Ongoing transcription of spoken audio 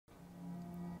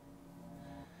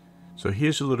So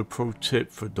here's a little pro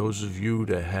tip for those of you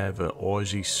that have an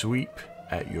Aussie sweep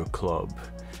at your club.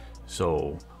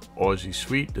 So Aussie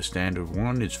sweep, the standard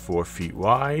one, is 4 feet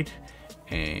wide,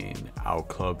 and our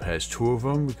club has 2 of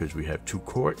them because we have 2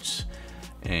 courts,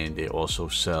 and they also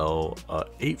sell a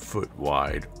 8-foot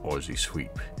wide Aussie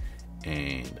sweep.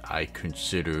 And I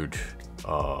considered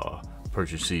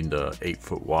purchasing the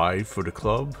 8-foot wide for the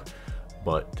club,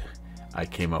 but I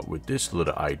came up with this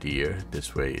little idea.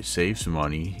 This way it saves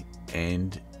money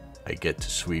and I get to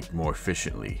sweep more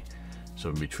efficiently. So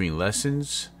in between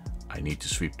lessons, I need to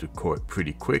sweep the court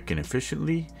pretty quick and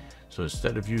efficiently. So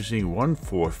instead of using one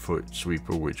 4-foot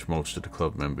sweeper, which most of the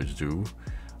club members do,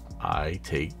 I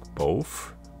take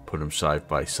both, put them side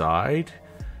by side.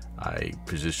 I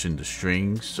position the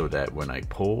strings so that when I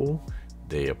pull,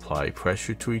 they apply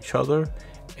pressure to each other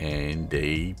and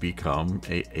they become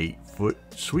a 8-foot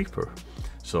sweeper.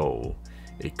 So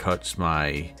it cuts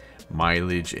my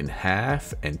mileage in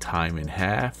half and time in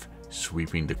half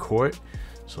sweeping the court.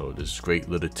 So this is a great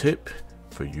little tip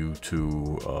for you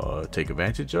to take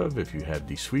advantage of if you have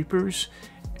these sweepers,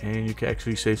 and you can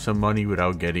actually save some money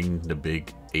without getting the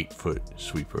big 8-foot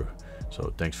sweeper.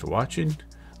 So thanks for watching,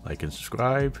 like and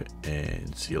subscribe,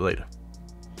 and see you later.